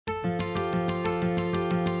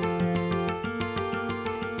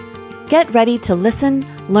Get ready to listen,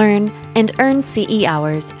 learn, and earn CE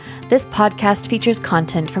hours. This podcast features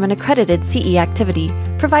content from an accredited CE activity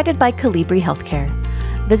provided by Colibri Healthcare.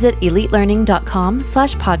 Visit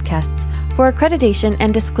elitelearning.com/podcasts for accreditation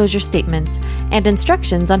and disclosure statements and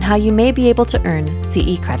instructions on how you may be able to earn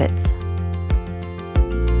CE credits.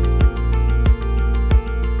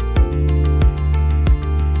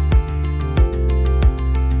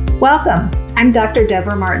 Welcome. I'm Dr.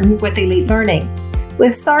 Deborah Martin with Elite Learning.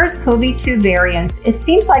 With SARS-CoV-2 variants, it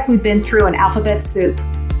seems like we've been through an alphabet soup.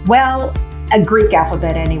 Well, a Greek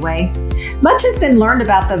alphabet anyway. Much has been learned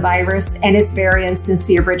about the virus and its variants since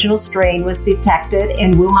the original strain was detected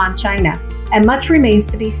in Wuhan, China, and much remains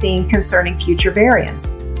to be seen concerning future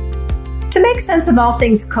variants. To make sense of all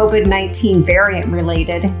things COVID-19 variant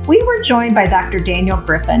related, we were joined by Dr. Daniel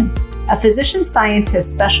Griffin, a physician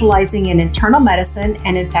scientist specializing in internal medicine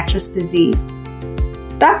and infectious disease.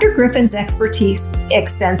 Dr. Griffin's expertise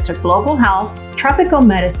extends to global health, tropical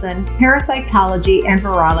medicine, parasitology, and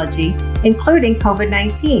virology, including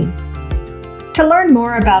COVID-19. To learn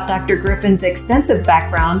more about Dr. Griffin's extensive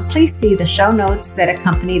background, please see the show notes that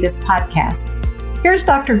accompany this podcast. Here's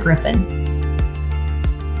Dr. Griffin.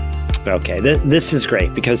 Okay, this is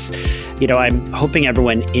great because, I'm hoping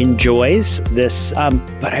everyone enjoys this,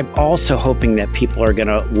 but I'm also hoping that people are going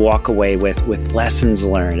to walk away with lessons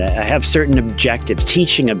learned. I have certain objectives,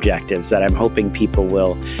 teaching objectives, that I'm hoping people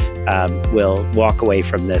will walk away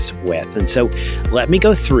from this with. And so let me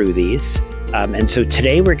go through these. And so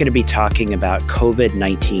today we're going to be talking about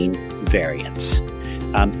COVID-19 variants.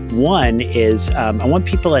 One is I want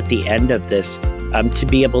people at the end of this to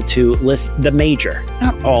be able to list the major,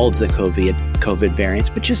 not all of the COVID variants,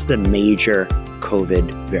 but just the major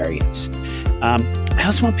COVID variants. I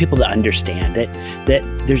also want people to understand that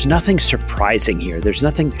there's nothing surprising here. There's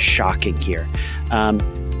nothing shocking here. I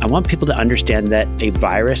want people to understand that a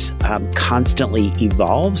virus constantly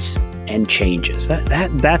evolves and changes.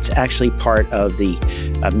 That's actually part of the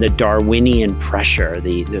Darwinian pressure,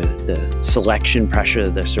 the selection pressure,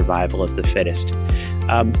 the survival of the fittest.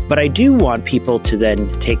 But I do want people to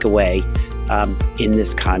then take away, in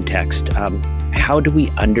this context, how do we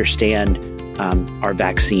understand our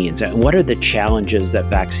vaccines, and what are the challenges that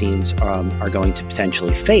vaccines are going to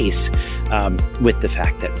potentially face with the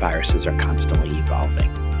fact that viruses are constantly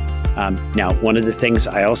evolving. Now, one of the things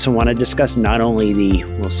I also want to discuss, not only the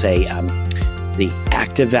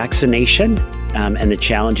active vaccination and the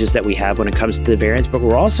challenges that we have when it comes to the variants, but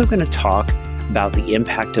we're also going to talk about the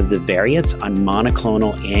impact of the variants on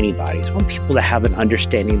monoclonal antibodies. I want people to have an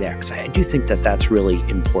understanding there, because I do think that that's really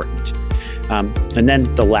important. And then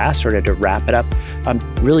the last, sort of to wrap it up,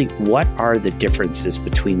 really, what are the differences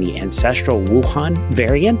between the ancestral Wuhan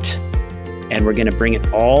variant, and we're going to bring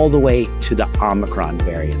it all the way to the Omicron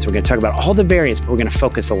variant. So we're going to talk about all the variants, but we're going to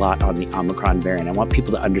focus a lot on the Omicron variant. I want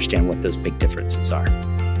people to understand what those big differences are.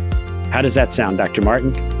 How does that sound, Dr.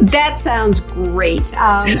 Martin? That sounds great.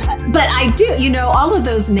 But I do, all of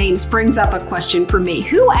those names brings up a question for me.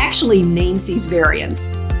 Who actually names these variants?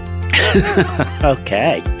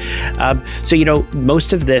 Okay. So,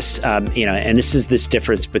 most of this, and this is this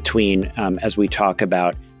difference between, as we talk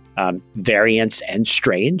about variants and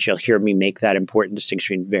strains. You'll hear me make that important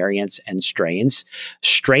distinction between variants and strains.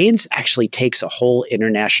 Strains actually takes a whole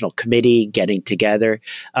international committee getting together.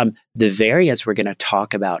 The variants, we're going to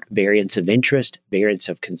talk about variants of interest, variants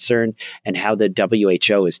of concern, and how the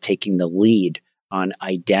WHO is taking the lead on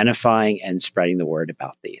identifying and spreading the word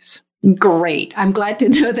about these. Great. I'm glad to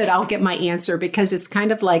know that I'll get my answer, because it's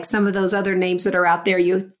kind of like some of those other names that are out there.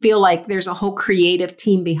 You feel like there's a whole creative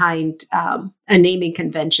team behind a naming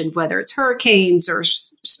convention, whether it's hurricanes or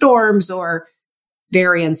storms or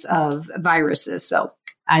variants of viruses. So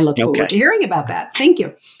I look forward to hearing about that. Thank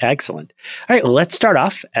you. Excellent. All right. Well, let's start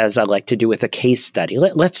off, as I like to do, with a case study.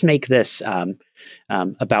 Let's make this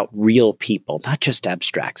about real people, not just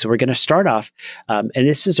abstract. So we're going to start off, and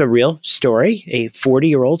this is a real story. A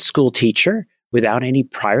 40-year-old school teacher without any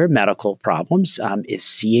prior medical problems is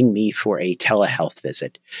seeing me for a telehealth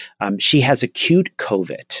visit. She has acute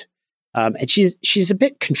COVID. And she's a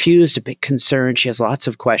bit confused, a bit concerned. She has lots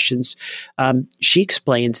of questions. She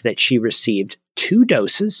explains that she received 2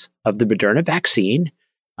 doses of the Moderna vaccine.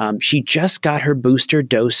 She just got her booster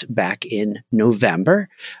dose back in November.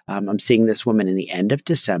 I'm seeing this woman in the end of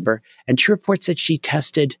December, and she reports that she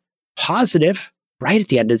tested positive right at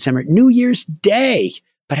the end of December, New Year's Day,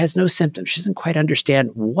 but has no symptoms. She doesn't quite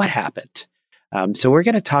understand what happened. So we're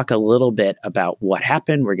going to talk a little bit about what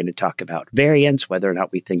happened. We're going to talk about variants, whether or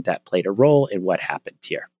not we think that played a role in what happened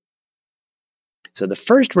here. So the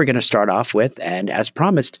first we're going to start off with, and as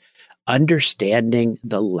promised, understanding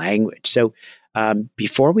the language. So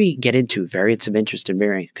before we get into variants of interest and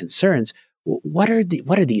variant concerns, what are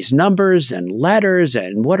these numbers and letters,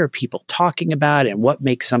 and what are people talking about, and what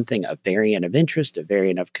makes something a variant of interest, a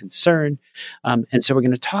variant of concern? And so we're going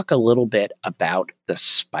to talk a little bit about the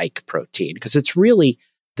spike protein, because it's really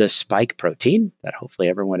the spike protein that hopefully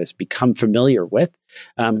everyone has become familiar with,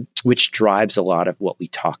 which drives a lot of what we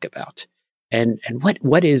talk about. And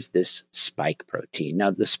what is this spike protein? Now,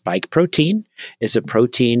 the spike protein is a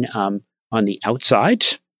protein on the outside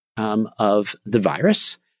of the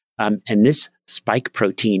virus. And this spike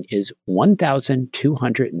protein is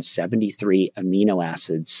 1,273 amino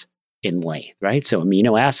acids in length, right? So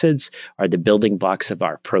amino acids are the building blocks of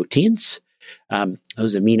our proteins.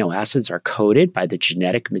 Those amino acids are coded by the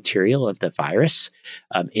genetic material of the virus.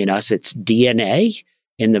 In us, it's DNA.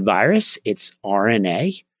 In the virus, it's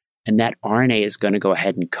RNA. And that RNA is going to go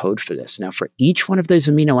ahead and code for this. Now, for each one of those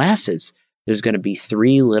amino acids, there's going to be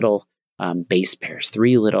three little base pairs,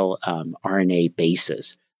 three little RNA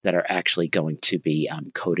bases that are actually going to be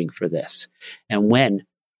coding for this. And when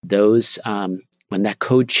that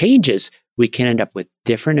code changes, we can end up with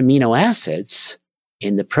different amino acids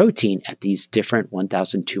in the protein at these different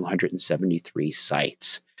 1,273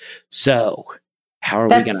 sites. So how are we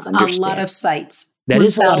going to understand? That's a lot of sites. That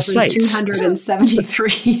is a lot of sites.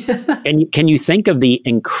 1,273. And can you think of the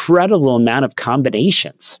incredible amount of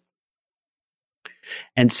combinations?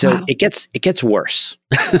 And so wow. It gets worse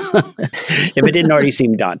if it didn't already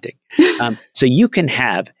seem daunting. So you can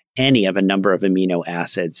have any of a number of amino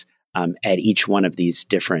acids at each one of these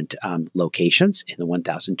different locations in the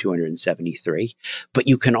 1,273. But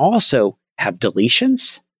you can also have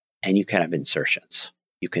deletions and you can have insertions.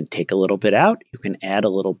 You can take a little bit out, you can add a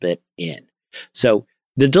little bit in. So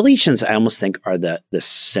the deletions, I almost think, are the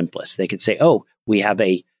simplest. They could say, oh, we have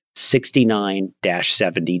a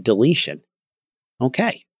 69-70 deletion.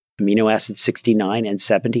 Okay, amino acids 69 and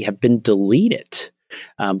 70 have been deleted.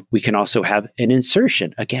 We can also have an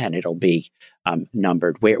insertion. Again, it'll be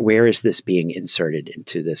numbered. Where is this being inserted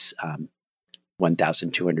into this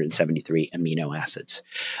 1,273 amino acids?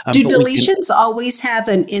 Do deletions always have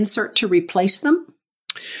an insert to replace them?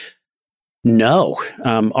 No.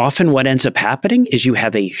 Often what ends up happening is you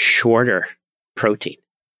have a shorter protein.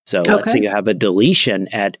 So let's say you have a deletion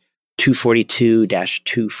at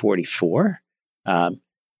 242-244.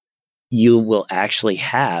 You will actually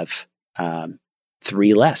have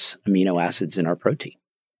 3 less amino acids in our protein.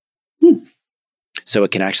 So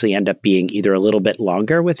it can actually end up being either a little bit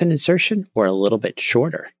longer with an insertion or a little bit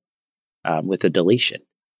shorter with a deletion.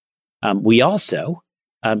 We also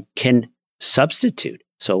can substitute.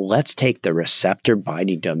 So let's take the receptor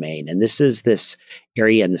binding domain. And this is this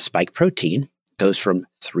area in the spike protein, goes from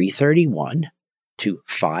 331 to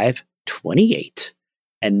 528.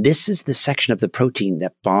 And this is the section of the protein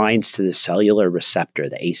that binds to the cellular receptor,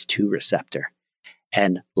 the ACE2 receptor.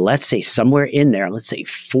 And let's say somewhere in there, let's say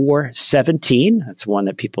 417, that's one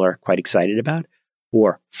that people are quite excited about,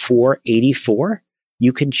 or 484,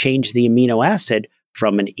 you can change the amino acid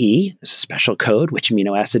from an E, this is a special code, which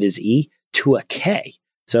amino acid is E, to a K.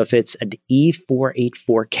 So if it's an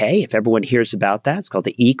E484K, if everyone hears about that, it's called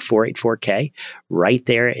the EEK484K, right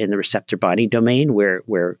there in the receptor binding domain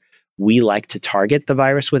where we like to target the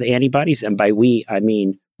virus with antibodies. And by we, I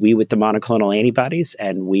mean we with the monoclonal antibodies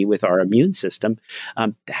and we with our immune system.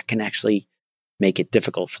 That can actually make it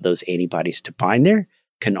difficult for those antibodies to bind there,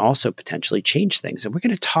 can also potentially change things. And we're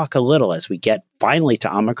going to talk a little as we get finally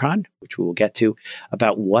to Omicron, which we will get to,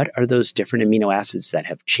 about what are those different amino acids that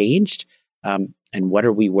have changed and what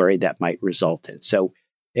are we worried that might result in. So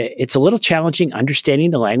it's a little challenging understanding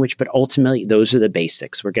the language, but ultimately those are the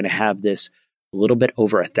basics. We're going to have this a little bit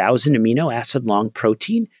over 1,000 amino acid long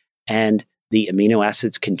protein, and the amino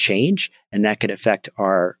acids can change, and that could affect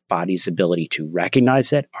our body's ability to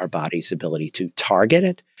recognize it, our body's ability to target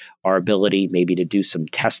it, our ability maybe to do some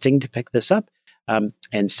testing to pick this up,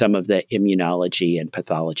 and some of the immunology and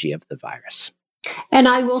pathology of the virus. And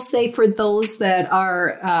I will say for those that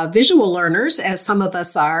are visual learners, as some of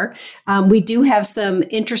us are, we do have some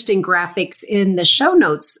interesting graphics in the show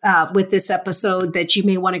notes with this episode that you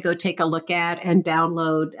may want to go take a look at and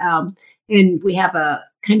download. And we have a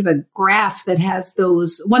kind of a graph that has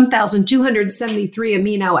those 1,273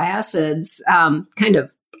 amino acids kind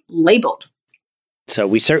of labeled. So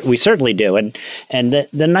we certainly do. And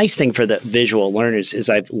the nice thing for the visual learners is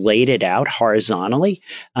I've laid it out horizontally.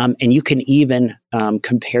 And you can even,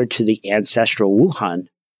 compared to the ancestral Wuhan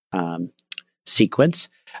sequence,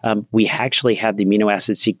 we actually have the amino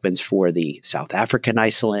acid sequence for the South African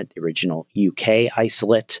isolate, the original UK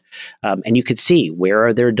isolate. And you could see where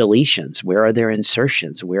are their deletions, where are their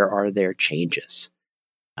insertions, where are their changes.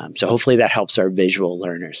 So hopefully that helps our visual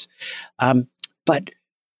learners. But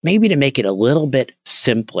maybe to make it a little bit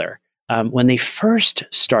simpler, when they first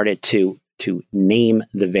started to name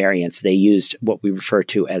the variants, they used what we refer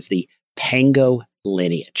to as the Pango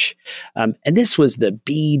lineage. And this was the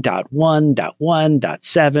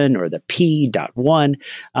B.1.1.7 or the P.1.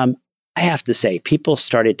 I have to say, people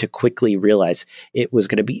started to quickly realize it was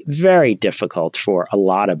going to be very difficult for a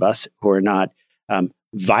lot of us who are not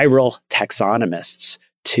viral taxonomists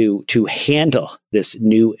to handle this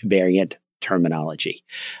new variant terminology.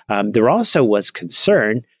 There also was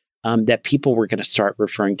concern that people were going to start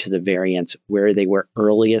referring to the variants where they were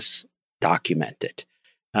earliest documented.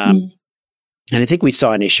 And I think we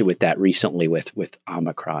saw an issue with that recently with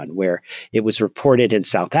Omicron, where it was reported in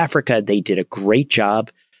South Africa. They did a great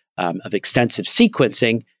job of extensive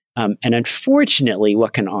sequencing. And unfortunately,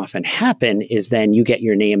 what can often happen is then you get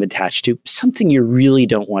your name attached to something you really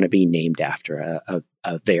don't want to be named after,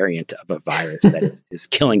 a variant of a virus that is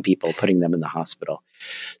killing people, putting them in the hospital.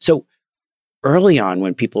 So early on,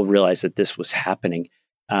 when people realized that this was happening,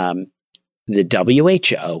 the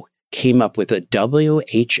WHO came up with a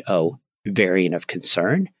WHO variant of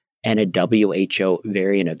concern and a WHO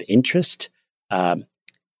variant of interest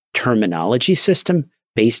terminology system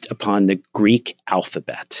based upon the Greek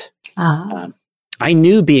alphabet. I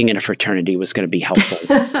knew being in a fraternity was going to be helpful.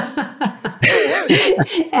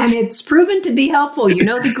 And it's proven to be helpful. You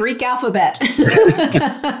know the Greek alphabet.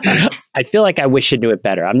 I feel like I wish I knew it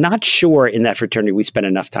better. I'm not sure in that fraternity we spent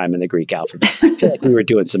enough time in the Greek alphabet. I feel like we were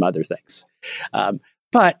doing some other things.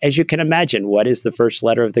 But as you can imagine, what is the first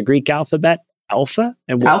letter of the Greek alphabet? Alpha.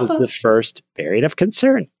 And what was the first variant of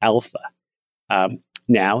concern? Alpha.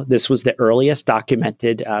 Now, this was the earliest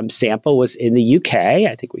documented sample was in the UK.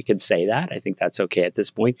 I think we can say that. I think that's okay at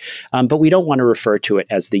this point. But we don't want to refer to it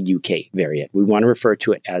as the UK variant. We want to refer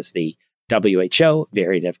to it as the WHO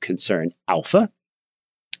variant of concern alpha.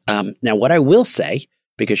 Now, what I will say,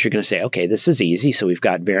 because you're going to say, okay, this is easy. So we've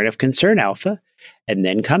got variant of concern alpha, and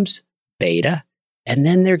then comes beta, and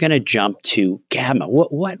then they're going to jump to gamma.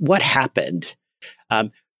 What happened?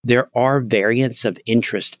 There are variants of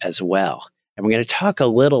interest as well. And we're going to talk a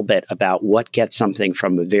little bit about what gets something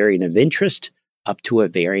from a variant of interest up to a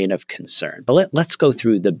variant of concern. But let's go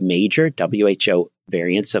through the major WHO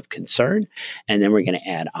variants of concern, and then we're going to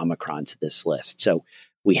add Omicron to this list. So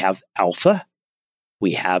we have alpha,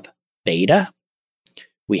 we have beta,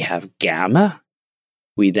 we have gamma,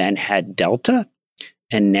 we then had delta,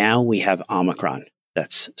 and now we have Omicron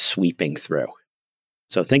that's sweeping through.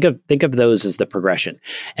 So think of those as the progression,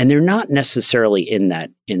 and they're not necessarily in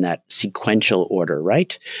that sequential order,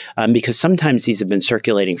 right? Because sometimes these have been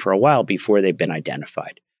circulating for a while before they've been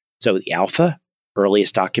identified. So the alpha,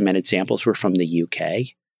 earliest documented samples were from the UK.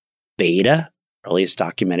 Beta, earliest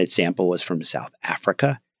documented sample was from South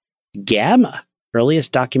Africa. Gamma,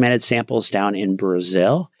 earliest documented samples down in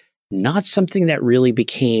Brazil. Not something that really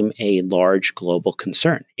became a large global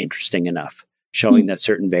concern, interesting enough. Showing that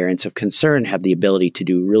certain variants of concern have the ability to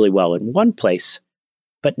do really well in one place,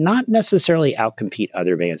 but not necessarily outcompete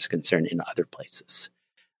other variants of concern in other places.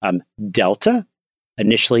 Delta,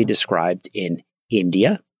 initially described in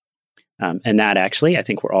India, and that actually, I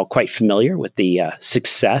think we're all quite familiar with the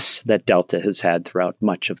success that Delta has had throughout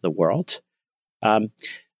much of the world.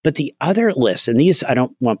 But the other lists, and these, I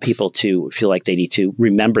don't want people to feel like they need to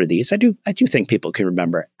remember these. I do think people can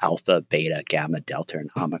remember alpha, beta, gamma, delta, and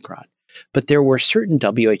Omicron. But there were certain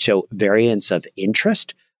WHO variants of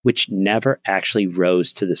interest which never actually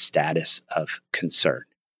rose to the status of concern.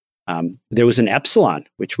 There was an epsilon,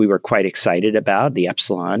 which we were quite excited about, the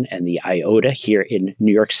epsilon and the iota here in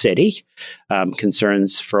New York City.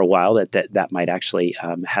 Concerns for a while that might actually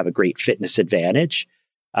have a great fitness advantage.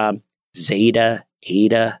 Zeta,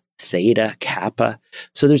 eta, theta, kappa.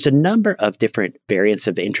 So there's a number of different variants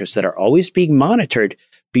of interest that are always being monitored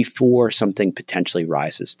before something potentially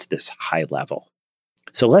rises to this high level.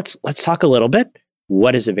 So let's talk a little bit.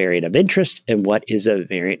 What is a variant of interest and what is a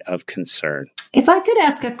variant of concern? If I could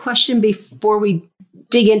ask a question before we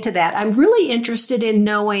dig into that, I'm really interested in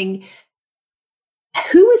knowing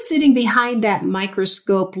who is sitting behind that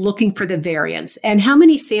microscope looking for the variants and how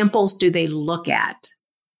many samples do they look at?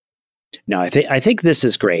 No, I think this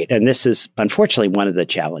is great. And this is unfortunately one of the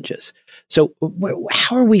challenges. So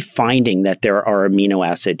how are we finding that there are amino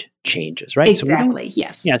acid changes, right? Exactly.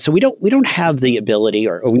 Yes. Yeah. So we don't have the ability,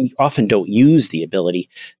 or we often don't use the ability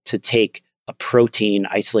to take a protein,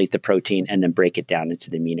 isolate the protein, and then break it down into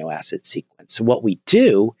the amino acid sequence. So what we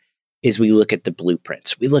do is we look at the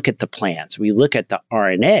blueprints, we look at the plans, we look at the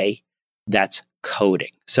RNA that's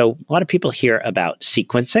coding. So a lot of people hear about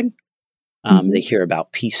sequencing. They hear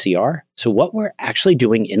about PCR. So what we're actually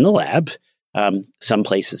doing in the lab, some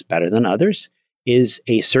places better than others, is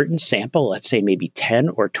a certain sample, let's say maybe 10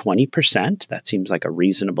 or 20%, that seems like a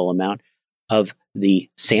reasonable amount, of the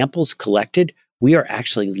samples collected, we are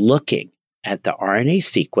actually looking at the RNA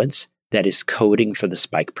sequence that is coding for the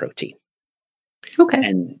spike protein. Okay.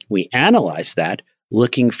 And we analyze that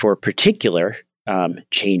looking for particular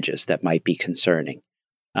changes that might be concerning.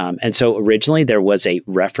 And so originally there was a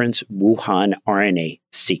reference Wuhan RNA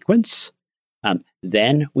sequence.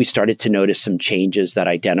 Then we started to notice some changes that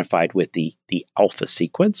identified with the alpha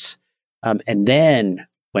sequence. And then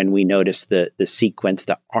when we noticed the sequence,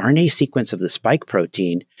 the RNA sequence of the spike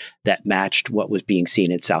protein that matched what was being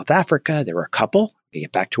seen in South Africa, there were a couple. We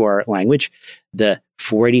get back to our language. The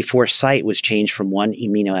 484 site was changed from one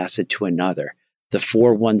amino acid to another. The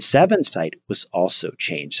 417 site was also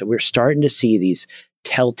changed. So we're starting to see these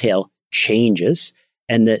telltale changes.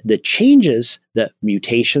 And the changes, the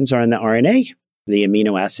mutations are in the RNA, the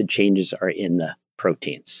amino acid changes are in the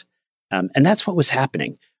proteins. And that's what was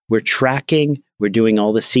happening. We're tracking, we're doing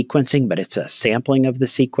all the sequencing, but it's a sampling of the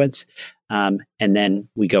sequence. And then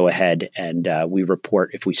we go ahead and we report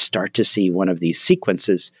if we start to see one of these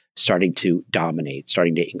sequences starting to dominate,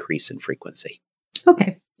 starting to increase in frequency.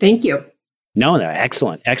 Okay, thank you. No,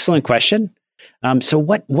 excellent. Excellent question. So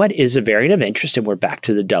what is a variant of interest? And we're back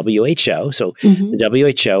to the WHO. So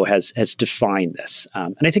the WHO has defined this.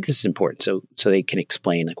 And I think this is important so they can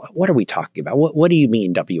explain, like, what are we talking about? What do you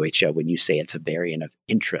mean, WHO, when you say it's a variant of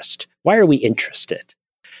interest? Why are we interested?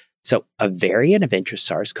 So a variant of interest,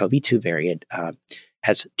 SARS-CoV-2 variant,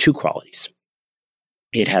 has two qualities.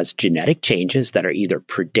 It has genetic changes that are either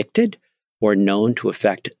predicted or known to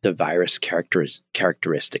affect the virus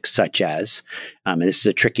characteristics, such as, and this is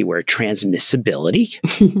a tricky word, transmissibility,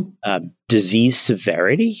 disease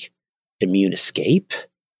severity, immune escape,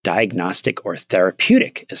 diagnostic or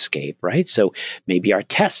therapeutic escape, right? So maybe our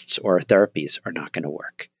tests or our therapies are not going to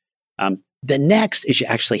work. The next is you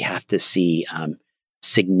actually have to see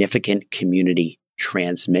significant community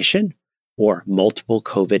transmission or multiple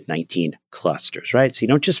COVID-19 clusters, right? So you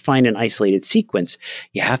don't just find an isolated sequence.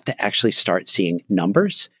 You have to actually start seeing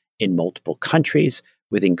numbers in multiple countries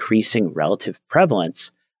with increasing relative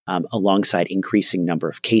prevalence alongside increasing number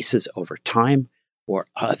of cases over time or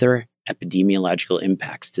other epidemiological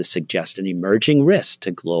impacts to suggest an emerging risk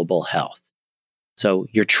to global health. So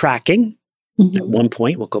you're tracking. At one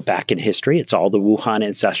point, we'll go back in history. It's all the Wuhan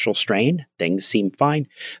ancestral strain. Things seem fine.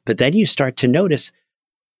 But then you start to notice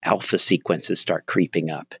alpha sequences start creeping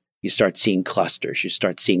up. You start seeing clusters. You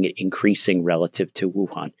start seeing it increasing relative to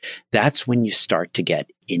Wuhan. That's when you start to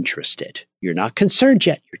get interested. You're not concerned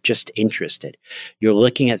yet. You're just interested. You're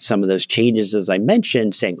looking at some of those changes, as I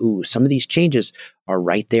mentioned, saying, ooh, some of these changes are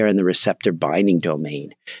right there in the receptor binding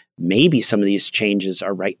domain. Maybe some of these changes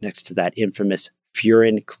are right next to that infamous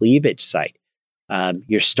furin cleavage site.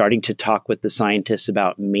 You're starting to talk with the scientists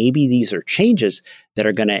about maybe these are changes that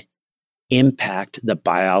are going to impact the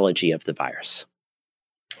biology of the virus.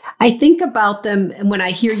 I think about them when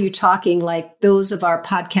I hear you talking, like those of our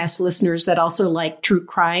podcast listeners that also like true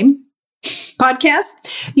crime podcasts.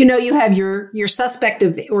 You know, you have your suspect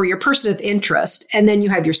of, or your person of interest, and then you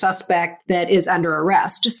have your suspect that is under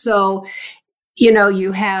arrest. So, you know,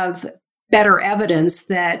 you have better evidence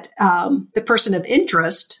that the person of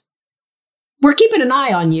interest, we're keeping an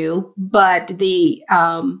eye on you, but the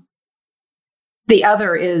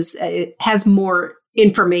other has more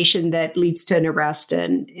information that leads to an arrest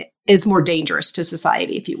and is more dangerous to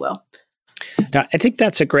society, if you will. Now, I think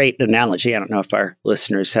that's a great analogy. I don't know if our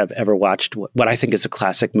listeners have ever watched what I think is a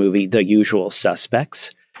classic movie, The Usual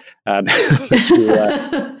Suspects. My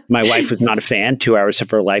wife was not a fan. 2 hours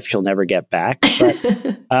of her life she'll never get back. But,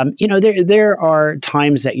 you know, there are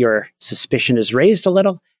times that your suspicion is raised a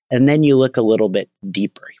little, and then you look a little bit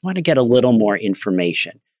deeper. You want to get a little more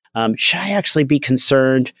information. Should I actually be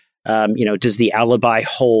concerned? You know, does the alibi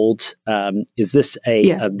hold? Is this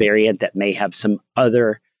a variant that may have some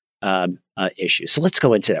other issues? So let's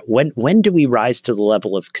go into that. When do we rise to the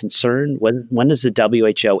level of concern? When does the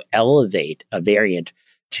WHO elevate a variant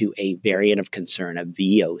to a variant of concern, a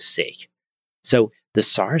VOC? So the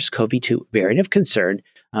SARS-CoV-2 variant of concern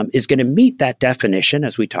is going to meet that definition,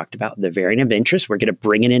 as we talked about, the variant of interest. We're going to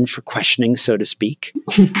bring it in for questioning, so to speak.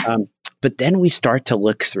 But then we start to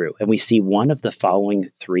look through and we see one of the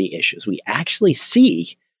following three issues. We actually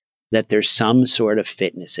see that there's some sort of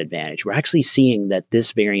fitness advantage. We're actually seeing that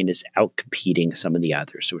this variant is outcompeting some of the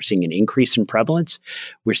others. So we're seeing an increase in prevalence.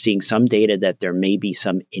 We're seeing some data that there may be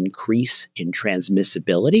some increase in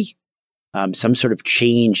transmissibility, some sort of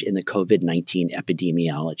change in the COVID-19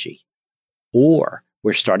 epidemiology. Or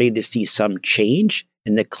we're starting to see some change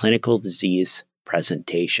in the clinical disease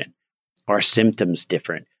presentation. Are symptoms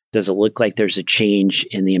different? Does it look like there's a change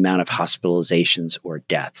in the amount of hospitalizations or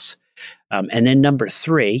deaths? And then number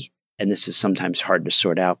 3, and this is sometimes hard to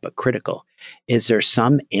sort out, but critical, is there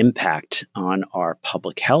some impact on our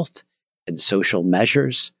public health and social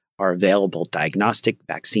measures, our available diagnostic,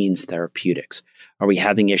 vaccines, therapeutics? Are we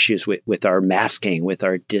having issues with our masking, with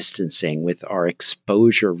our distancing, with our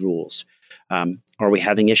exposure rules? Are we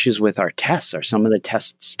having issues with our tests? Are some of the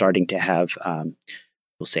tests starting to have,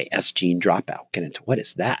 we'll say, S gene dropout? Get into what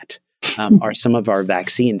is that? Are some of our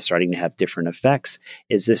vaccines starting to have different effects?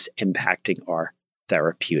 Is this impacting our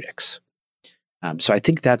therapeutics? So I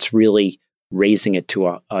think that's really raising it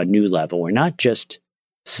to a new level. We're not just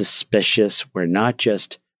suspicious. We're not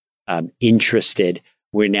just interested.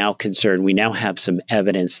 We're now concerned. We now have some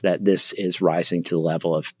evidence that this is rising to the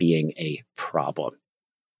level of being a problem.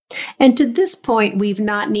 And to this point, we've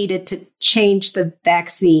not needed to change the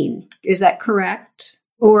vaccine. Is that correct?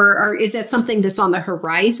 Or is that something that's on the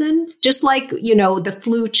horizon? Just like, the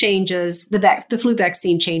flu changes, the flu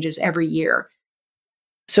vaccine changes every year.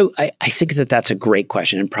 So I think that's a great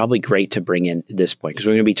question, and probably great to bring in this point,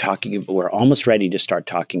 because we're almost ready to start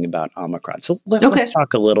talking about Omicron. So let's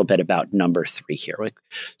talk a little bit about number 3 here.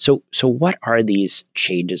 So what are these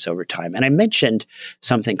changes over time? And I mentioned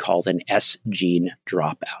something called an S gene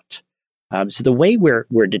dropout. So the way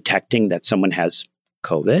we're detecting that someone has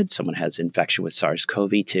COVID, someone has infection with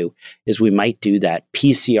SARS-CoV-2, is we might do that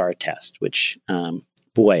PCR test, which, a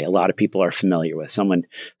lot of people are familiar with. Someone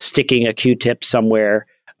sticking a Q-tip somewhere,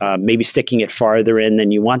 maybe sticking it farther in than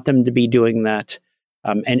you want them to be doing that.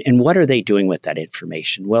 And what are they doing with that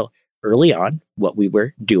information? Well, early on, what we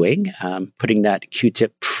were doing, putting that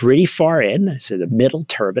Q-tip pretty far in, so the middle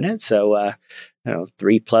turbinate, so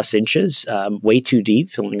 3+ inches, way too deep,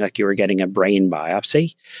 feeling like you were getting a brain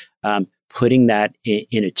biopsy. Putting that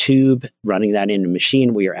in a tube, running that in a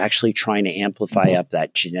machine, we are actually trying to amplify up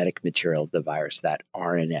that genetic material of the virus, that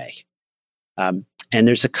RNA. And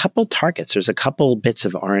there's a couple targets. There's a couple bits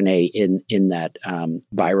of RNA in that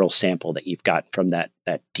viral sample that you've got from that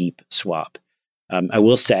deep swab. I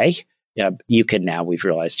will say, we've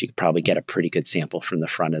realized you could probably get a pretty good sample from the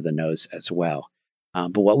front of the nose as well.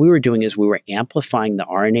 But what we were doing is we were amplifying the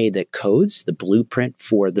RNA that codes the blueprint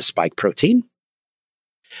for the spike protein.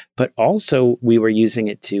 But also we were using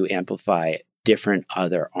it to amplify different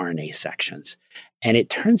other RNA sections. And it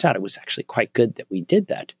turns out it was actually quite good that we did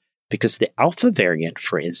that, because the alpha variant,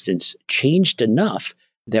 for instance, changed enough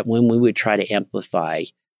that when we would try to amplify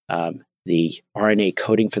the RNA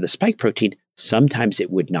coding for the spike protein, sometimes it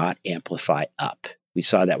would not amplify up. We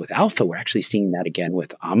saw that with alpha. We're actually seeing that again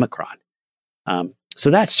with Omicron. So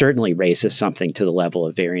that certainly raises something to the level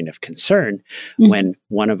of variant of concern when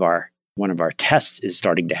one of our tests is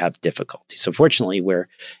starting to have difficulty. So fortunately, we're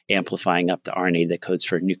amplifying up the RNA that codes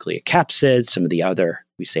for nucleocapsids, some of the other,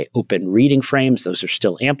 we say, open reading frames. Those are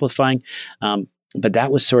still amplifying. But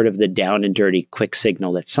that was sort of the down and dirty quick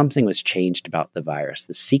signal that something was changed about the virus.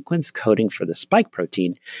 The sequence coding for the spike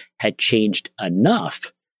protein had changed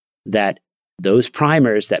enough that those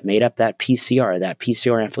primers that made up that PCR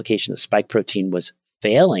amplification of the spike protein was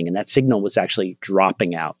failing, and that signal was actually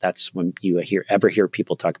dropping out. That's when you ever hear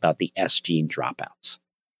people talk about the S gene dropouts.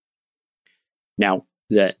 Now,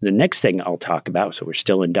 the next thing I'll talk about, so we're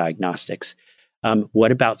still in diagnostics,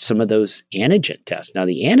 what about some of those antigen tests? Now,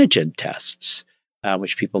 the antigen tests,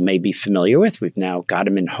 which people may be familiar with, we've now got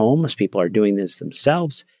them in homes. People are doing this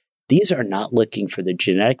themselves. These are not looking for the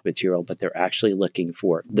genetic material, but they're actually looking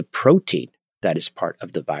for the protein that is part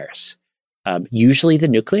of the virus. Usually the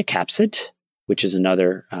nucleocapsid, which is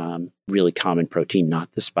another really common protein,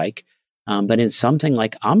 not the spike. But in something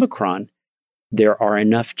like Omicron, there are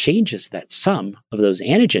enough changes that some of those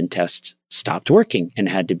antigen tests stopped working and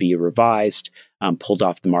had to be revised, pulled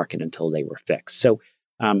off the market until they were fixed. So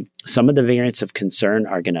some of the variants of concern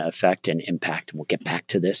are going to affect and impact, and we'll get back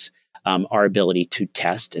to this, our ability to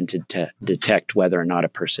test and to detect whether or not a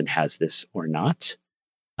person has this or not.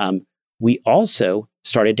 We also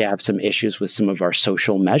started to have some issues with some of our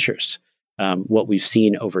social measures. What we've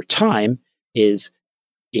seen over time is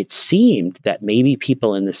it seemed that maybe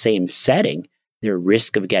people in the same setting, their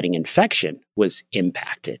risk of getting infection was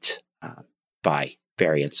impacted by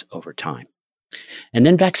variants over time. And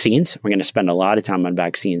then vaccines. We're going to spend a lot of time on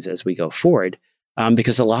vaccines as we go forward,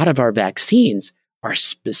 because a lot of our vaccines are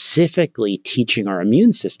specifically teaching our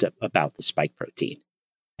immune system about the spike protein.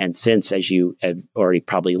 And since, as you have already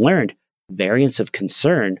probably learned, variants of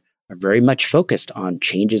concern are very much focused on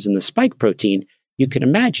changes in the spike protein, you can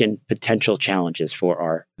imagine potential challenges for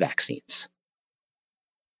our vaccines.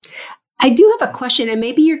 I do have a question, and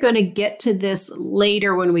maybe you're going to get to this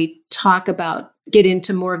later when we get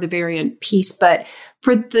into more of the variant piece, but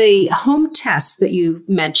for the home tests that you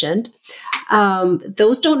mentioned,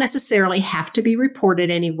 those don't necessarily have to be reported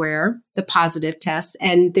anywhere, the positive tests,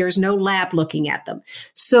 and there's no lab looking at them.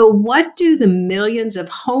 So what do the millions of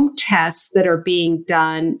home tests that are being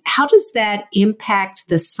done, how does that impact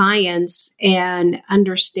the science and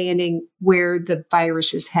understanding where the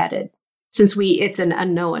virus is headed? Since it's an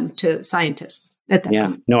unknown to scientists.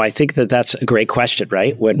 No, I think that's a great question,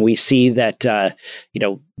 right? When we see that,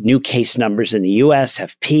 new case numbers in the U.S.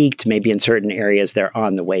 have peaked, maybe in certain areas they're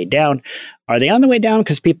on the way down. Are they on the way down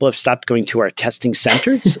because people have stopped going to our testing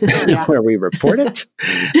centers where we report it?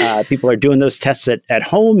 People are doing those tests at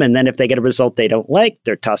home, and then if they get a result they don't like,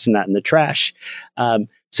 they're tossing that in the trash.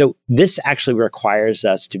 So this actually requires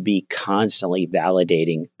us to be constantly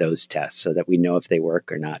validating those tests so that we know if they work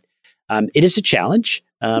or not. It is a challenge.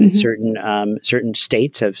 Certain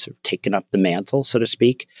states have sort of taken up the mantle, so to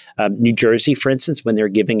speak. New Jersey, for instance, when they're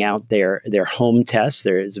giving out their home tests,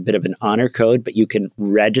 there is a bit of an honor code, but you can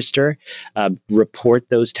register, report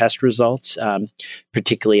those test results,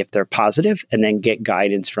 particularly if they're positive, and then get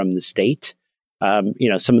guidance from the state.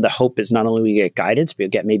 Some of the hope is not only we get guidance, but you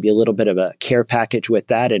get maybe a little bit of a care package with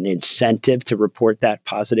that, an incentive to report that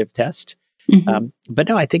positive test. But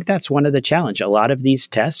no, I think that's one of the challenge. A lot of these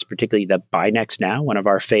tests, particularly the BinaxNOW, one of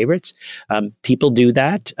our favorites, people do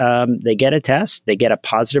that. They get a test, they get a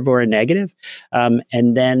positive or a negative,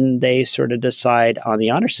 and then they sort of decide on the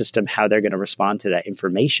honor system how they're going to respond to that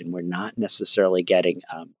information. We're not necessarily getting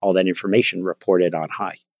all that information reported on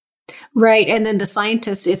high. Right. And then the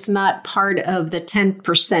scientists, it's not part of the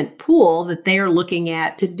 10% pool that they're looking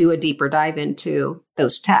at to do a deeper dive into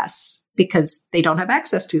those tests because they don't have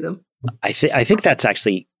access to them. I think that's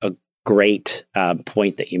actually a great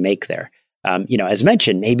point that you make there. As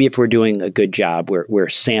mentioned, maybe if we're doing a good job, we're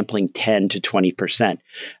sampling 10 to 20%.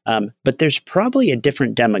 But there's probably a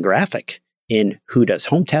different demographic in who does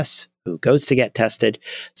home tests, who goes to get tested.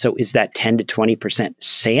 So is that 10 to 20%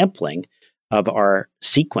 sampling of our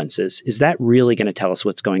sequences, is that really going to tell us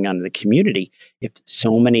what's going on in the community if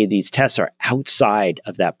so many of these tests are outside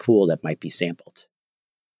of that pool that might be sampled?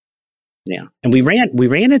 Yeah. And we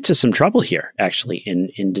ran into some trouble here actually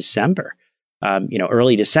in December.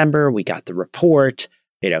 Early December, we got the report,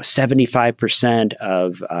 75%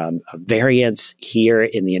 of variants here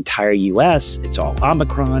in the entire US, it's all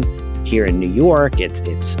Omicron. Here in New York,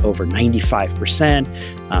 it's over 95%.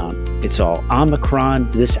 It's all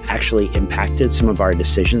Omicron. This actually impacted some of our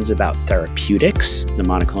decisions about therapeutics, the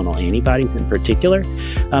monoclonal antibodies in particular.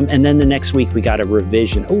 And then the next week we got a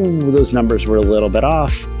revision. Oh, those numbers were a little bit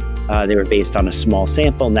off. They were based on a small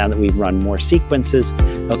sample. Now that we've run more sequences,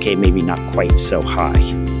 okay, maybe not quite so high.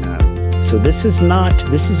 So this is not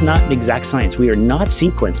an exact science. We are not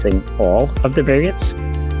sequencing all of the variants.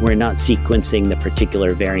 We're not sequencing the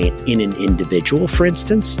particular variant in an individual, for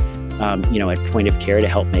instance, at point of care to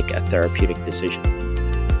help make a therapeutic decision.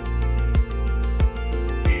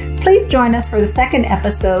 Please join us for the second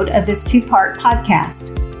episode of this two-part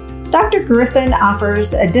podcast. Dr. Griffin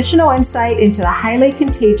offers additional insight into the highly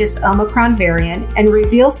contagious Omicron variant and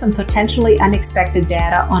reveals some potentially unexpected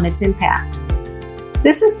data on its impact.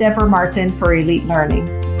 This is Deborah Martin for Elite Learning.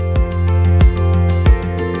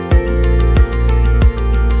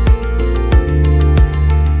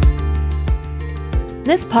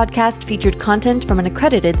 This podcast featured content from an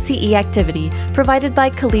accredited CE activity provided by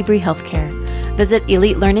Colibri Healthcare. Visit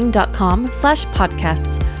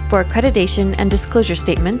elitelearning.com/podcasts for accreditation and disclosure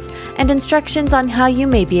statements and instructions on how you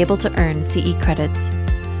may be able to earn CE credits.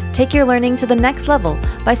 Take your learning to the next level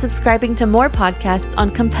by subscribing to more podcasts on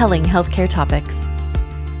compelling healthcare topics.